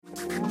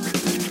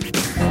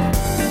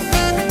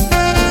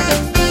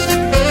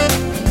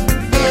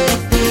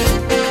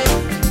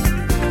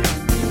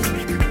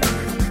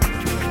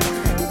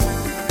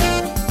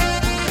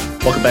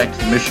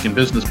Michigan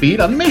Business Beat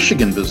on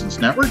Michigan Business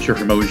Network.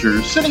 Jeffrey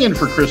Mosier sitting in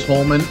for Chris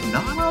Holman.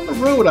 Not on the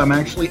road. I'm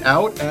actually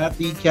out at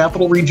the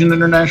Capital Region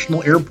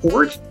International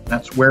Airport.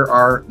 That's where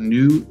our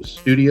new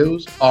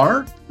studios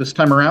are. This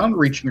time around,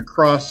 reaching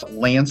across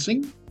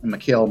Lansing.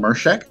 Mikhail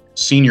Murshak,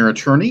 senior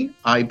attorney,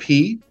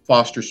 IP,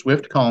 Foster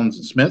Swift, Collins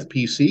and Smith,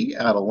 PC,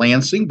 out of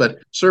Lansing, but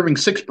serving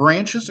 6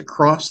 branches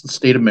across the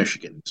state of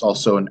Michigan. He's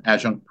also an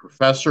adjunct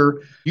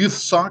professor, youth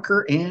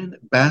soccer, and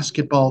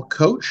basketball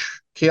coach.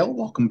 Mikhail,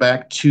 welcome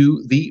back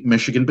to the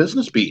Michigan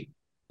Business Beat.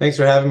 Thanks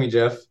for having me,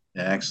 Jeff.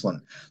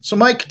 Excellent. So,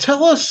 Mike,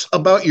 tell us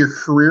about your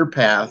career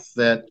path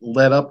that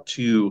led up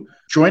to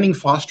joining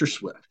Foster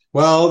Swift.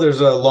 Well,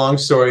 there's a long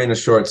story and a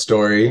short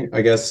story.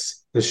 I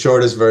guess the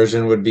shortest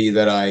version would be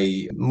that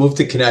I moved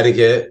to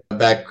Connecticut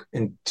back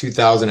in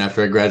 2000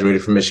 after I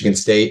graduated from Michigan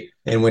State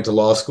and went to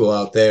law school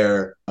out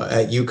there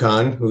at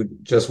UConn, who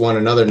just won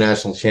another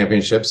national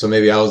championship. So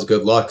maybe I was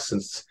good luck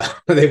since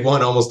they've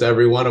won almost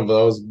every one of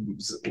those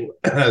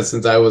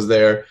since I was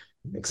there,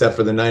 except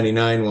for the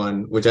 99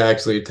 one, which I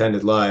actually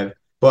attended live.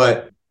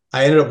 But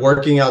I ended up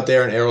working out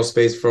there in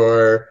aerospace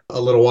for a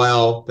little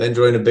while, then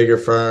joined a bigger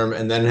firm,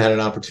 and then had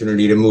an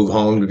opportunity to move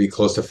home to be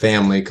close to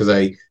family because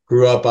I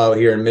grew up out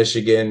here in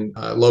Michigan,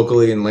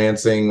 locally in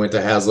Lansing, went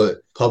to Hazlitt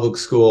Public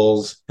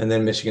Schools, and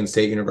then Michigan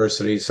State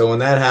University. So when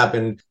that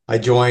happened, I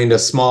joined a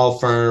small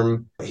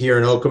firm here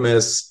in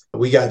Okemos.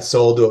 We got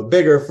sold to a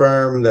bigger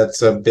firm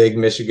that's a big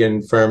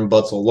Michigan firm,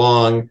 Butzel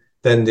Long.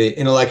 Then the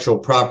Intellectual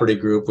Property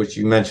Group, which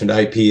you mentioned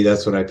IP,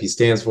 that's what IP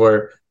stands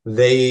for.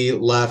 They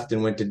left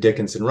and went to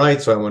Dickinson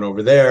Wright, so I went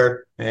over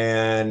there.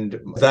 And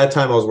at that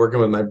time, I was working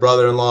with my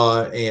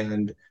brother-in-law,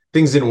 and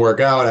things didn't work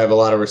out. I have a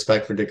lot of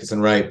respect for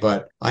Dickinson Wright,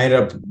 but I ended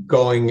up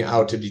going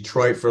out to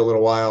Detroit for a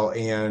little while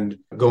and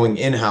going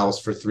in-house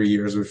for 3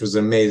 years, which was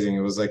amazing.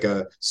 It was like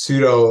it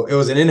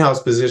was an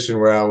in-house position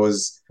where I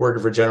was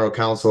working for general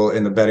counsel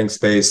in the betting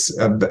space,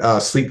 a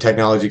sleep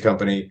technology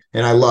company.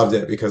 And I loved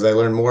it because I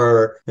learned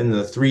more in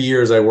the 3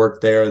 years I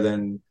worked there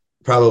than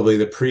probably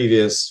the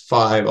previous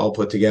 5 all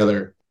put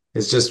together.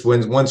 It's just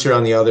once you're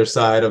on the other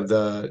side of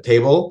the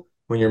table,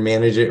 when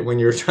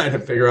you're trying to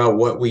figure out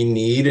what we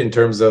need in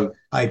terms of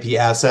IP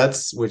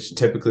assets, which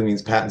typically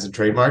means patents and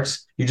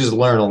trademarks, you just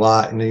learn a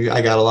lot. And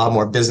I got a lot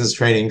more business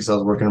training because I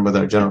was working with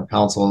our general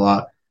counsel a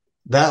lot.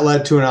 That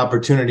led to an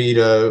opportunity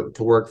to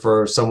work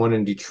for someone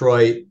in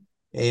Detroit.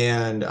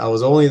 And I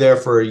was only there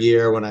for a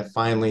year when I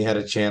finally had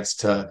a chance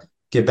to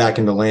get back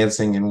into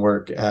Lansing and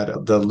work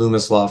at the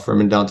Loomis law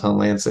firm in downtown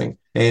Lansing.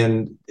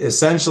 And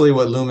essentially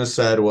what Loomis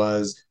said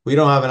was, we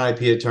don't have an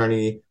IP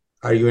attorney.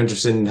 Are you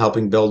interested in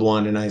helping build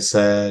one? And I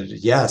said,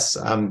 yes,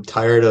 I'm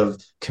tired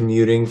of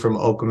commuting from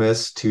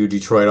Okemos to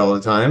Detroit all the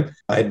time.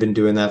 I had been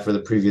doing that for the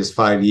previous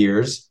 5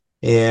 years.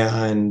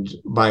 And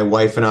my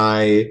wife and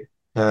I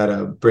had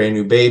a brand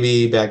new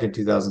baby back in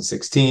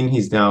 2016.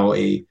 He's now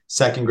a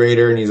second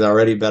grader, and he's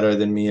already better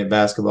than me at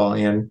basketball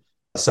and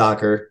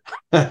soccer,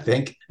 I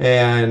think.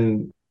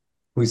 And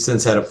we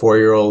since had a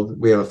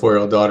 4-year-old. We have a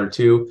 4-year-old daughter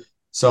too.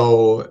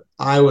 So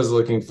I was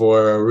looking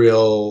for a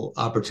real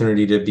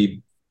opportunity to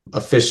be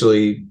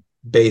officially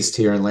based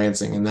here in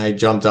Lansing, and I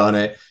jumped on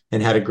it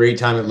and had a great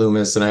time at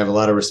Loomis, and I have a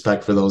lot of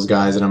respect for those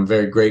guys, and I'm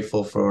very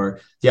grateful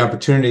for the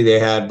opportunity they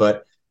had.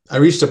 But I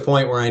reached a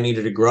point where I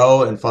needed to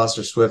grow, and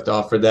Foster Swift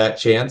offered that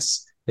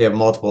chance. They have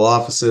multiple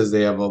offices.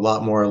 They have a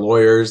lot more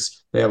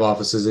lawyers. They have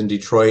offices in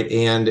Detroit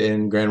and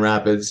in Grand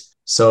Rapids.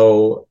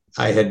 So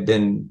I had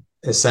been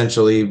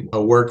essentially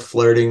work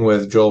flirting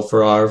with Joel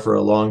Farrar for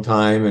a long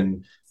time,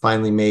 and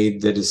finally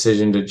made the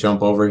decision to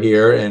jump over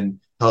here and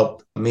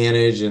help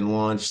manage and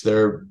launch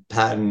their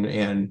patent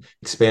and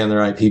expand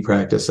their IP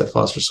practice at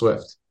Foster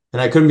Swift.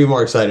 And I couldn't be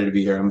more excited to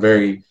be here. I've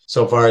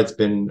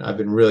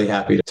been really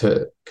happy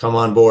to come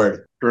on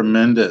board.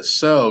 Tremendous.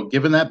 So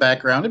given that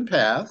background and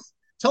path,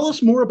 tell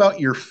us more about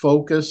your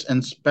focus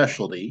and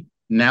specialty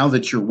now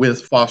that you're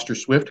with Foster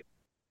Swift.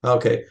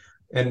 Okay.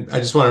 And I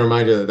just want to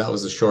remind you that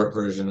was the short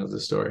version of the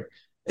story.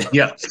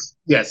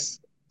 Yes.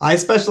 I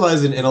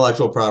specialize in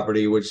intellectual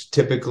property, which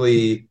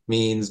typically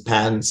means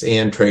patents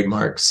and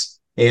trademarks.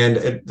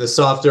 And the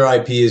softer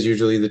IP is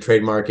usually the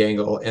trademark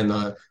angle, and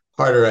the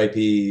harder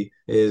IP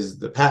is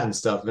the patent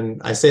stuff.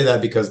 And I say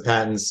that because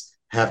patents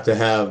have to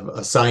have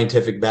a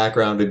scientific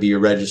background to be a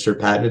registered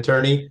patent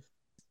attorney.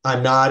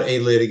 I'm not a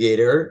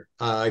litigator.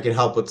 I can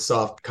help with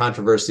soft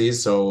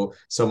controversies. So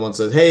someone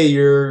says, hey,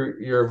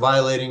 you're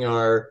violating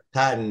our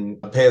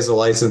patent, pay us a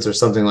license or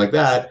something like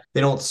that.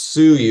 They don't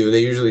sue you. They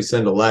usually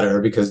send a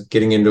letter because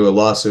getting into a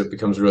lawsuit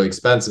becomes really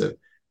expensive.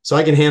 So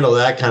I can handle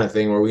that kind of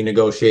thing where we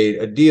negotiate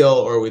a deal,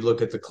 or we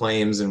look at the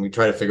claims and we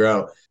try to figure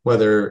out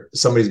whether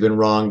somebody's been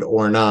wronged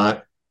or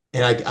not.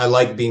 And I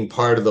like being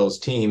part of those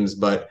teams,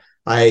 but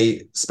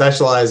I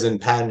specialize in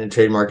patent and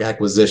trademark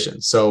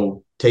acquisition.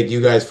 So take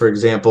you guys, for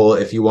example,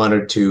 if you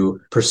wanted to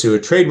pursue a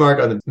trademark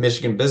on the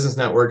Michigan Business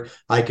Network,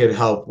 I could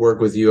help work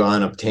with you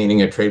on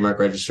obtaining a trademark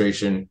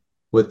registration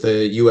with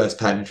the U.S.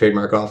 Patent and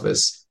Trademark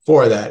Office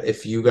for that.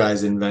 If you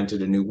guys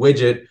invented a new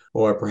widget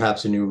or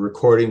perhaps a new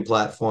recording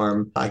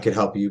platform, I could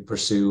help you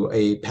pursue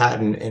a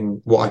patent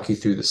and walk you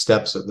through the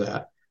steps of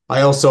that.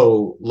 I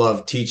also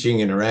love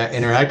teaching and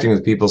interacting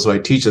with people. So I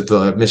teach at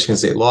the Michigan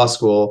State Law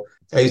School.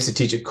 I used to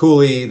teach at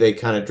Cooley. They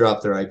kind of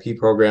dropped their IP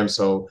program.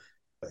 So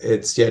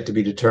it's yet to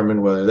be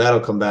determined whether that'll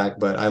come back.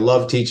 But I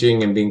love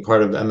teaching and being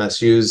part of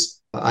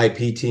MSU's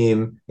IP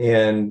team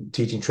and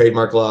teaching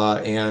trademark law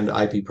and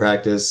IP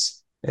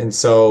practice. And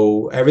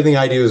so everything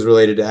I do is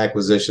related to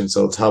acquisition.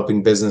 So it's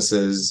helping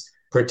businesses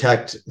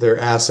protect their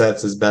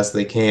assets as best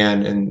they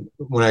can. And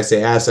when I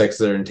say assets,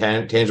 they're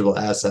intangible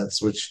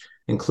assets, which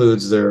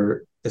includes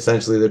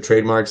essentially their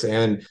trademarks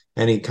and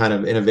any kind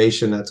of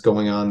innovation that's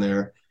going on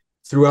there.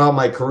 Throughout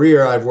my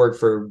career,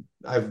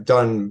 I've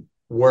done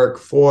work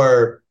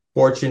for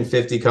Fortune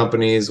 50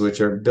 companies,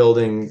 which are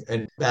building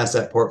an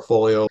asset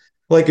portfolio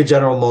like a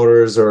General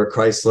Motors or a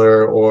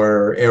Chrysler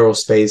or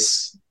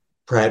aerospace,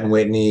 Pratt and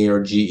Whitney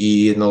or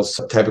GE and those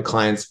type of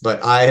clients.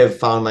 But I have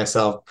found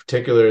myself,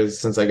 particularly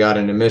since I got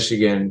into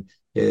Michigan,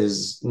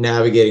 is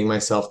navigating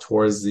myself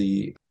towards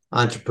the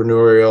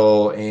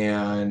entrepreneurial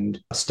and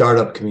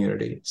startup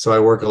community. So I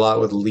work a lot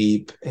with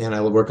Leap and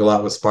I work a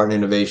lot with Spartan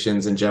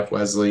Innovations and Jeff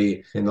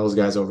Wesley and those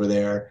guys over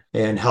there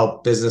and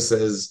help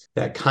businesses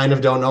that kind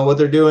of don't know what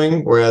they're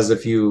doing. Whereas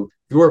if you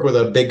work with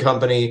a big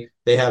company,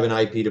 they have an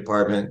IP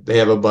department, they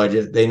have a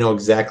budget, they know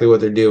exactly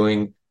what they're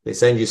doing. They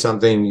send you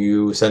something,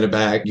 you send it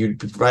back, you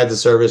provide the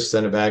service,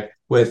 send it back.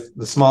 With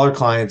the smaller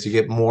clients, you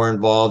get more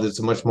involved. It's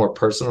a much more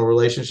personal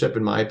relationship,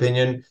 in my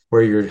opinion,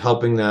 where you're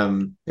helping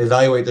them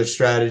evaluate their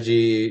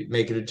strategy,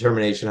 make a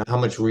determination on how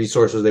much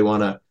resources they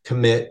want to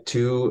commit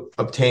to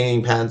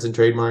obtaining patents and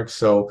trademarks.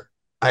 So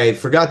I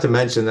forgot to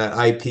mention that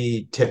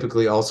IP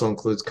typically also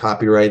includes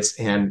copyrights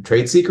and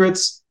trade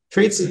secrets.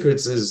 Trade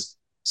secrets is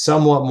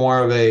somewhat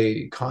more of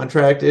a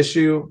contract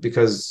issue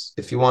because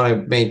if you want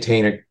to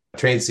maintain a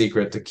trade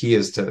secret, the key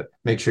is to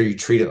make sure you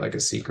treat it like a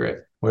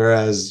secret.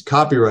 Whereas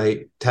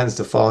copyright tends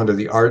to fall into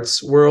the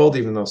arts world,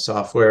 even though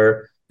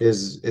software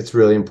it's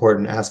really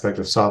important aspect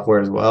of software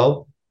as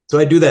well. So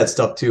I do that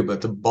stuff too,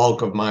 but the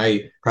bulk of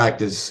my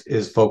practice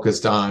is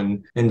focused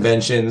on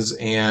inventions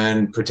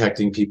and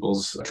protecting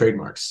people's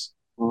trademarks.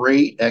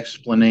 Great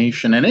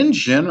explanation. And in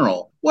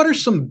general, what are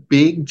some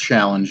big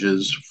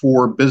challenges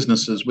for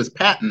businesses with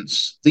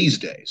patents these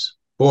days?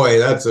 Boy,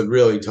 that's a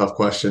really tough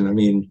question. I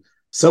mean,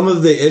 some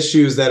of the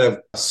issues that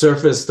have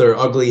surfaced their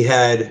ugly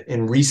head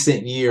in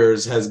recent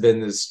years has been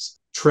this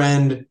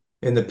trend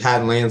in the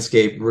patent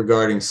landscape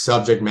regarding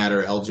subject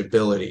matter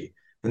eligibility.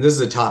 And this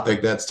is a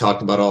topic that's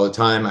talked about all the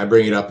time. I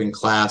bring it up in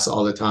class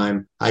all the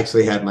time. I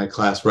actually had my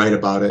class write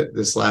about it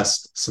this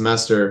last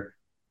semester.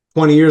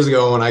 20 years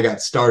ago, when I got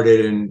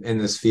started in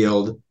this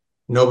field,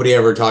 nobody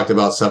ever talked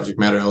about subject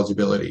matter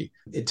eligibility.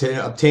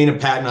 To obtain a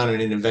patent on an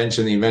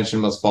invention, the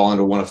invention must fall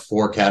into one of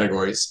four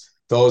categories.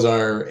 Those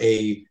are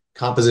a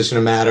composition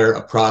of matter,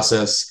 a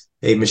process,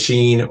 a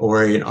machine,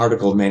 or an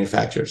article of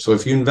manufacture. So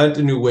if you invent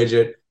a new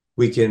widget,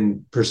 we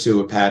can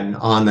pursue a patent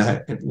on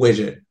that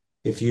widget.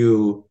 If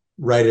you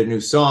write a new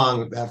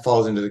song, that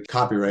falls into the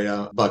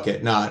copyright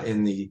bucket, not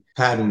in the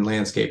patent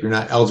landscape. You're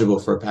not eligible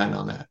for a patent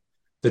on that.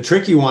 The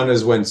tricky one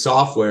is when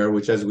software,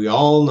 which as we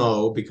all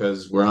know,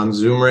 because we're on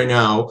Zoom right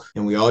now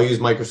and we all use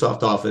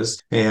Microsoft Office,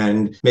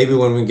 and maybe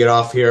when we get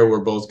off here,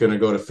 we're both going to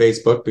go to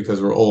Facebook because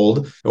we're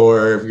old,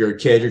 or if you're a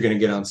kid, you're going to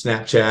get on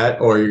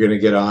Snapchat or you're going to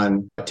get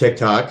on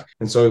TikTok.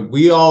 And so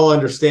we all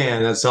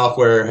understand that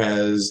software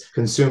has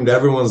consumed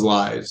everyone's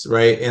lives,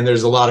 right? And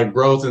there's a lot of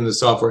growth in the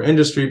software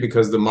industry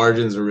because the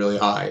margins are really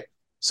high.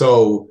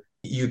 So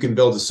you can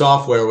build a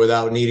software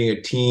without needing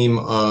a team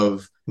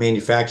of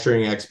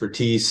manufacturing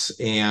expertise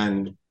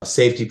and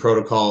safety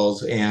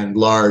protocols and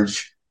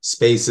large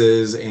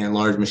spaces and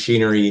large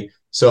machinery.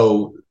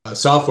 So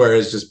software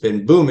has just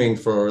been booming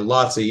for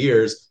lots of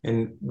years.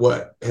 And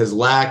what has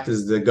lacked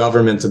is the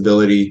government's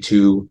ability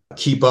to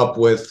keep up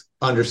with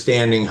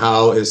understanding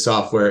how is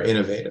software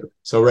innovative.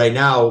 So right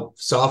now,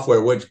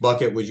 software, which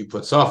bucket would you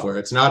put software?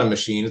 It's not a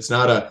machine. It's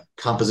not a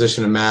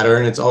composition of matter.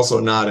 And it's also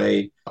not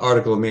a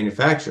article of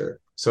manufacture.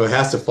 So it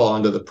has to fall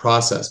into the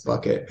process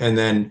bucket. And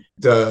then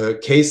the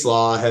case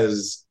law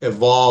has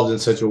evolved in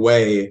such a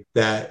way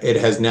that it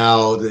has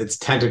now, its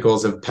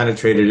tentacles have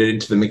penetrated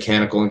into the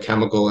mechanical and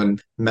chemical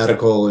and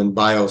medical and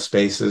bio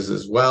spaces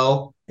as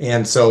well.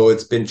 And so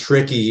it's been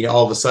tricky.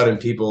 All of a sudden,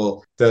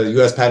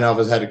 the US Patent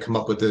Office had to come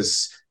up with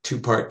this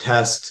two-part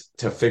test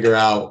to figure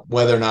out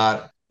whether or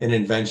not an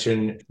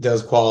invention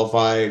does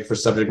qualify for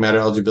subject matter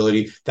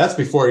eligibility. That's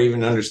before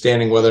even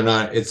understanding whether or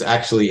not it's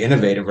actually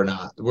innovative or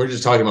not. We're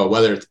just talking about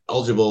whether it's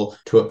eligible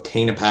to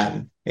obtain a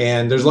patent.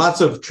 And there's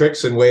lots of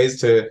tricks and ways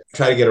to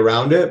try to get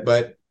around it.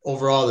 But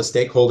overall, the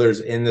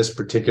stakeholders in this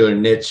particular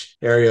niche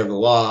area of the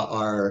law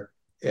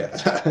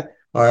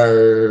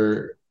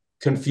are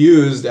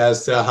confused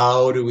as to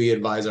how do we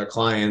advise our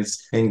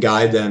clients and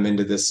guide them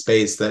into this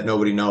space that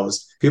nobody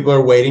knows. People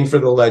are waiting for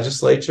the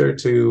legislature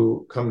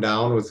to come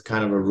down with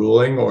kind of a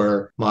ruling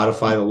or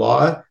modify the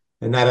law.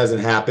 And that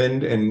hasn't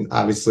happened. And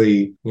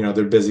obviously,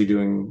 they're busy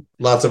doing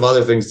lots of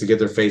other things to get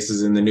their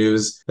faces in the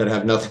news that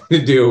have nothing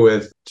to do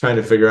with trying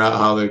to figure out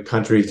how the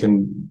country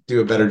can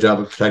do a better job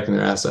of protecting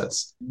their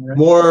assets. Right.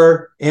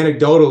 More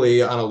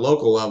anecdotally, on a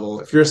local level,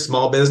 if you're a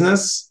small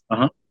business,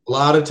 a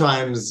lot of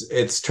times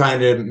it's trying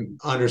to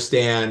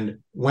understand,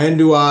 when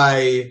do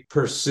I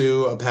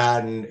pursue a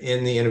patent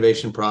in the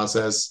innovation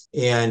process?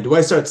 And do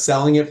I start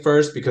selling it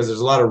first? Because there's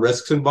a lot of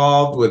risks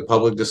involved with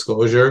public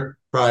disclosure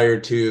prior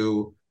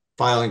to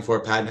filing for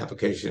a patent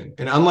application.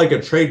 And unlike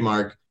a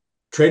trademark,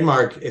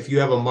 if you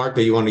have a mark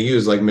that you want to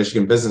use, like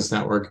Michigan Business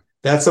Network,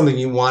 that's something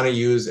you want to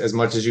use as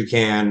much as you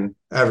can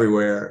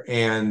everywhere.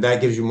 And that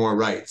gives you more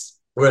rights.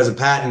 Whereas a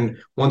patent,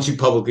 once you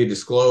publicly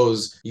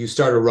disclose, you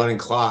start a running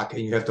clock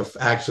and you have to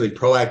actually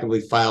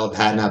proactively file a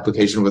patent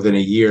application within a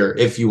year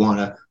if you want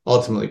to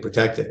ultimately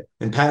protect it.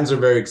 And patents are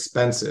very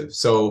expensive.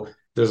 So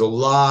there's a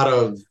lot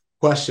of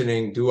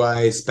questioning, do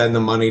I spend the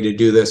money to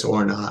do this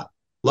or not?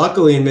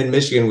 Luckily, in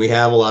mid-Michigan, we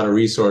have a lot of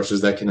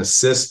resources that can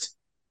assist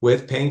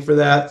with paying for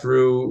that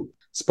through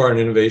Spartan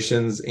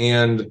Innovations,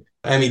 and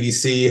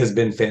MEDC has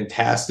been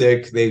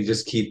fantastic. They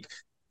just keep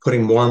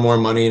putting more and more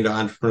money into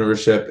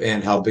entrepreneurship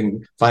and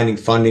finding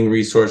funding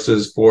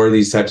resources for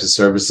these types of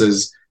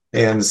services.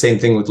 And the same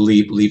thing with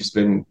LEAP.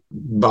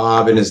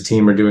 Bob and his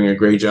team are doing a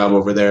great job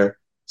over there.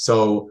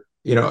 So,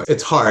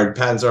 it's hard.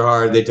 Patents are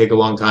hard. They take a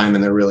long time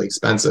and they're really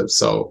expensive.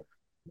 So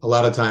a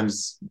lot of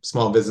times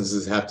small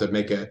businesses have to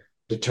make a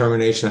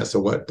determination as to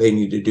what they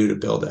need to do to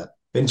build it.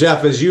 And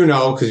Jeff, as you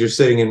know, because you're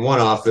sitting in one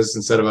office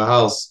instead of a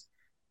house,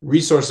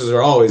 resources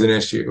are always an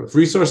issue. If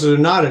resources are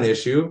not an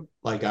issue,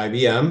 like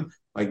IBM,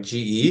 like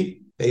GE,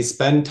 they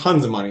spend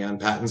tons of money on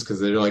patents because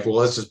they're like, well,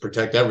 let's just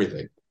protect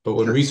everything. But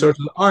when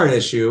resources are an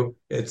issue,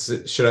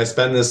 it's, should I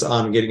spend this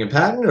on getting a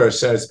patent, or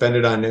should I spend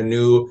it on a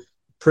new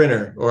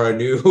printer or a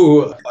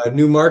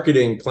new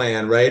marketing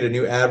plan, right? A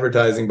new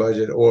advertising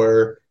budget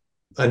or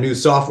a new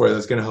software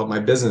that's going to help my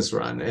business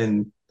run.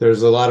 And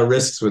there's a lot of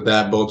risks with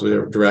that, both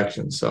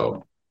directions.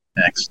 So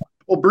excellent.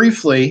 Well,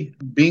 briefly,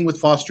 being with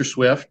Foster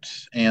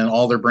Swift and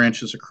all their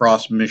branches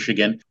across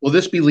Michigan, will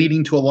this be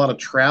leading to a lot of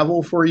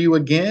travel for you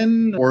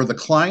again, or the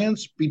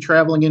clients be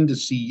traveling in to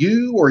see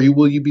you, or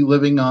will you be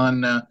living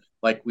on,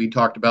 like we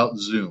talked about,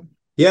 Zoom?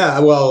 Yeah,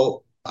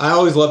 well, I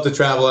always love to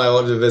travel. I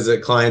love to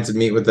visit clients and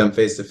meet with them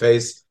face to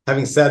face.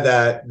 Having said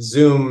that,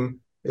 Zoom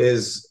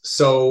is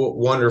so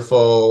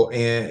wonderful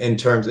in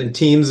terms, and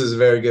Teams is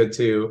very good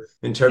too,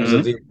 in terms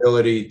of the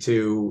ability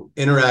to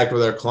interact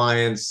with our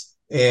clients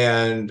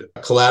and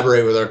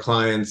collaborate with our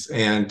clients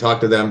and talk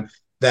to them,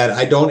 that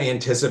I don't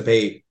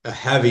anticipate a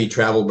heavy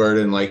travel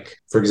burden, like,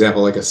 for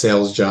example, like a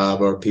sales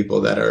job or people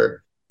that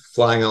are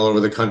flying all over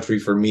the country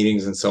for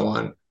meetings and so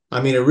on.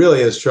 I mean, it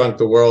really has shrunk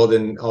the world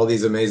in all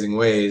these amazing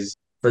ways.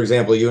 For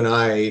example, you and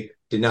I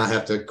did not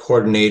have to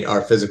coordinate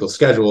our physical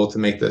schedule to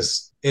make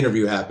this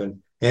interview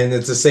happen. And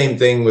it's the same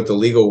thing with the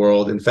legal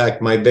world. In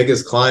fact, my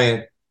biggest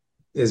client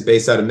is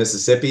based out of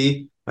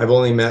Mississippi. I've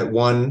only met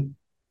one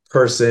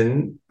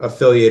person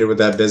affiliated with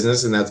that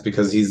business, and that's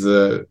because he's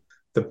the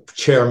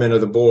chairman of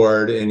the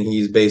board, and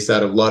he's based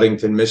out of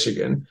Ludington,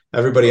 Michigan.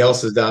 Everybody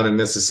else is down in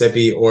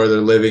Mississippi, or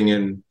they're living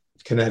in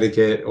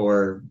Connecticut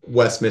or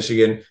West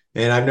Michigan.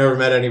 And I've never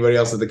met anybody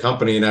else at the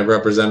company, and I've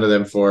represented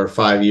them for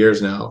 5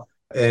 years now.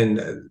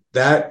 And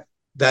that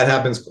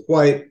happens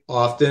quite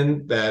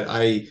often, that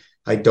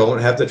I don't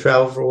have to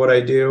travel for what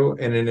I do.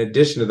 And in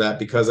addition to that,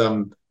 because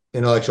I'm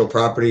intellectual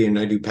property and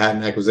I do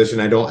patent acquisition,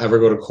 I don't ever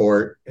go to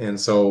court. And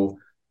so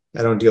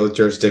I don't deal with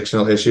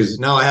jurisdictional issues.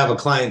 Now I have a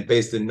client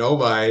based in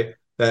Novi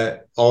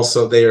that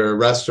also, they are a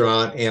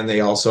restaurant and they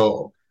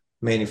also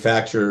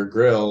manufacture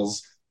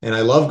grills. And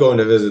I love going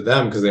to visit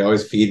them because they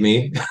always feed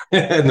me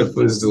and the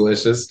food is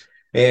delicious.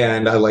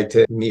 And I like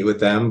to meet with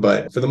them.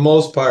 But for the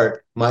most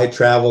part, my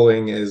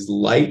traveling is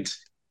light.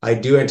 I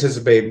do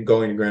anticipate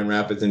going to Grand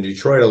Rapids and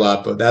Detroit a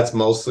lot, but that's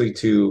mostly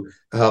to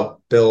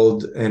help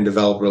build and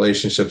develop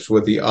relationships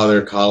with the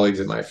other colleagues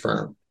in my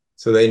firm,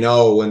 so they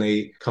know when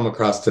they come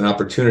across an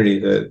opportunity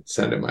to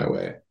send it my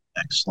way.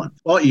 Excellent.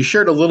 Well, you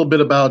shared a little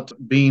bit about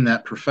being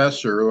that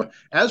professor.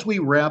 As we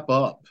wrap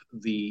up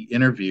the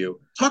interview,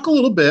 talk a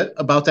little bit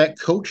about that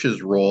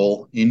coach's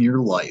role in your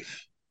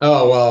life.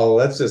 Oh, well,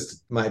 that's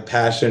just my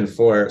passion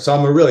so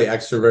I'm a really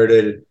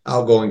extroverted,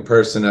 outgoing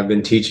person. I've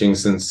been teaching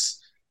since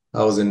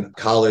I was in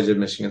college at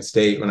Michigan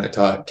State when I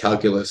taught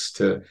calculus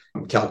to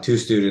Calc 2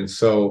 students.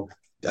 So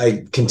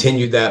I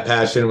continued that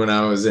passion when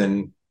I was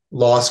in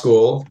law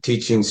school,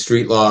 teaching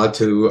street law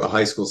to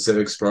high school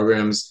civics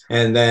programs.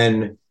 And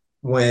then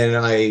when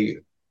I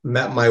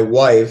met my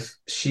wife,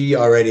 she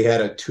already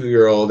had a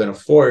 2-year-old and a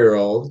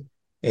 4-year-old,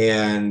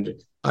 and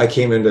I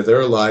came into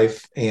their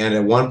life. And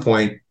at one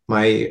point,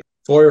 my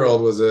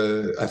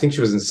 4-year-old I think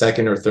she was in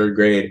second or third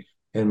grade.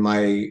 And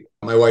my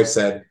wife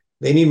said,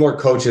 they need more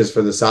coaches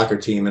for the soccer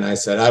team. And I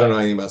said, I don't know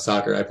anything about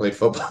soccer. I played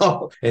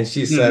football. And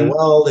she said,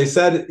 well, they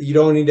said you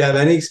don't need to have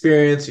any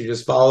experience. You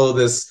just follow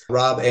this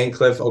Rob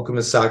Ancliffe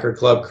Okemos Soccer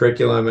Club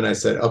curriculum. And I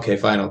said, okay,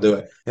 fine, I'll do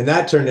it. And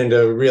that turned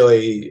into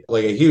really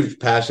like a huge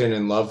passion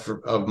and love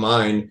of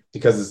mine,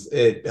 because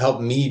it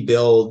helped me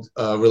build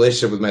a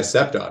relationship with my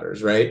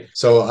stepdaughters, right?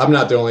 So I'm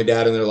not the only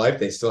dad in their life.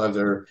 They still have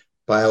their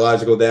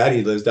biological dad.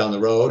 He lives down the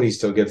road. He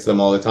still gets them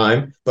all the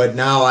time. But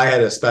now I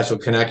had a special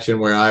connection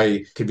where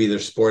I could be their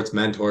sports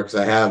mentor, because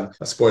I have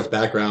a sports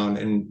background.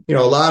 And, a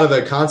lot of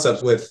the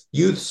concepts with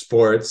youth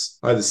sports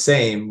are the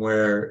same,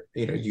 where,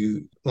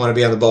 you want to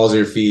be on the balls of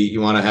your feet. You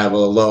want to have a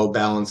low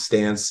balance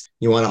stance.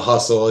 You want to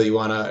hustle. You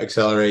want to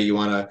accelerate. You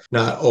want to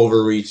not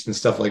overreach and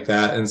stuff like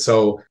that. And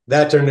so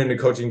that turned into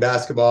coaching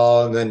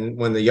basketball. And then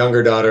when the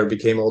younger daughter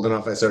became old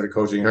enough, I started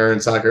coaching her in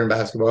soccer and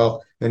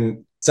basketball.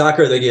 And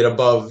soccer, they get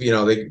above,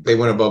 they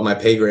went above my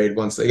pay grade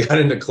once they got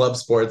into club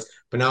sports.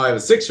 But now I have a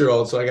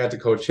 6-year-old, so I got to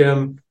coach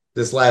him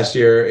this last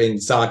year in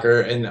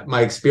soccer. And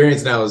my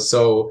experience now is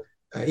so,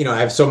 I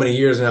have so many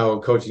years now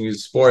of coaching youth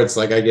sports.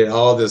 Like I get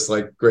all this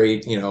like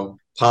great,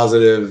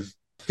 positive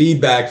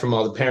feedback from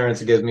all the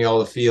parents. It gives me all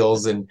the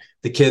feels, and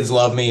the kids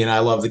love me and I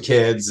love the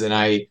kids. And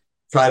I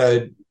try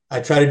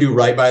to do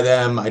right by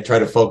them. I try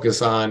to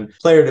focus on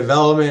player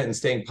development and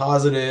staying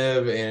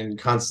positive and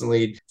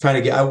constantly trying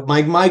to get,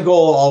 my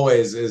goal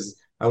always is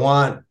I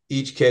want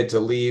each kid to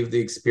leave the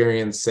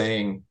experience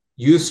saying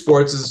team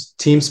sports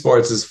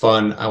is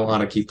fun. I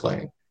want to keep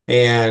playing.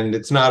 And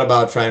it's not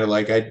about trying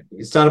to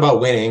it's not about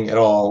winning at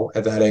all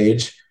at that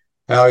age.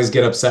 I always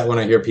get upset when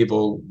I hear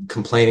people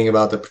complaining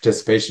about the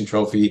participation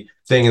trophy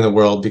thing in the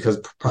world, because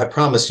I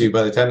promise you,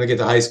 by the time they get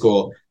to high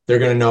school, they're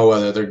going to know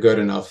whether they're good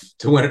enough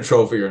to win a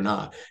trophy or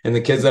not. And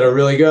the kids that are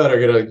really good are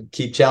going to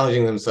keep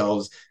challenging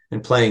themselves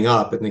and playing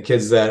up. And the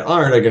kids that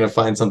aren't are going to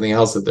find something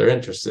else that they're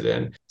interested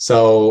in.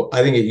 So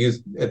I think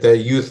at the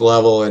youth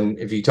level, and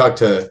if you talk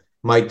to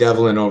Mike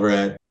Devlin over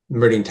at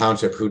Meridian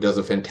Township, who does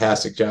a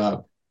fantastic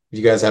job, if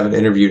you guys haven't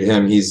interviewed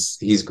him,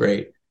 he's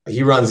great.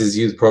 He runs his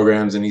youth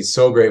programs and he's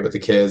so great with the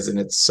kids, and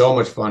it's so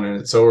much fun and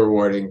it's so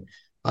rewarding.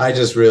 I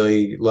just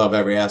really love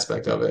every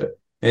aspect of it.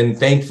 And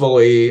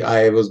thankfully,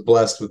 I was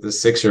blessed with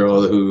this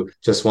 6-year-old who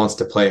just wants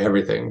to play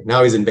everything.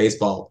 Now he's in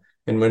baseball.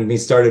 And when he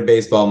started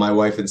baseball, my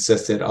wife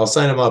insisted, I'll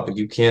sign him up, but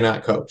you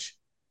cannot coach.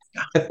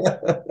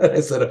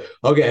 I said,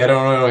 okay, I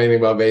don't know anything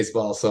about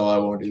baseball, so I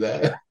won't do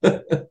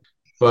that.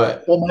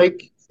 But well,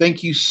 Mike,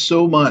 thank you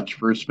so much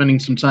for spending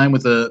some time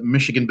with the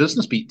Michigan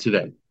Business Beat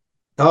today.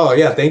 Oh,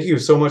 yeah. Thank you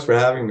so much for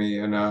having me.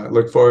 And I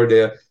look forward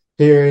to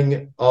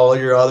hearing all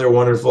your other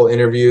wonderful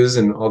interviews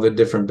and all the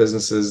different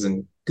businesses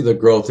and the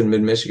growth in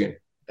mid-Michigan.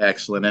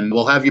 Excellent. And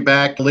we'll have you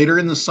back later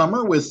in the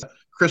summer with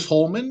Chris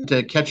Holman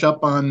to catch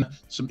up on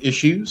some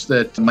issues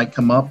that might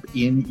come up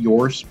in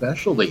your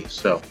specialty.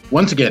 So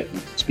once again,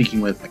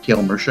 speaking with Mikhail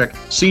Murshak,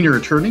 senior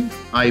attorney,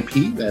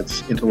 IP,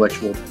 that's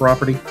intellectual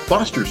property,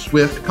 Foster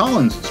Swift,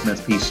 Collins &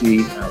 Smith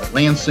PC out of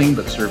Lansing,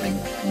 but serving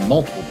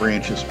multiple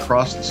branches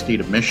across the state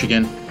of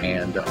Michigan,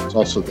 and is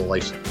also the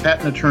licensed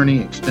patent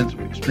attorney,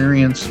 extensive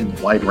experience in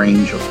a wide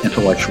range of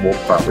intellectual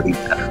property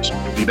matters.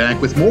 We'll be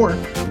back with more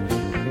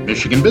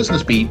Michigan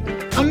Business Beat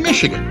on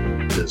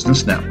Michigan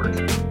Business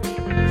Network.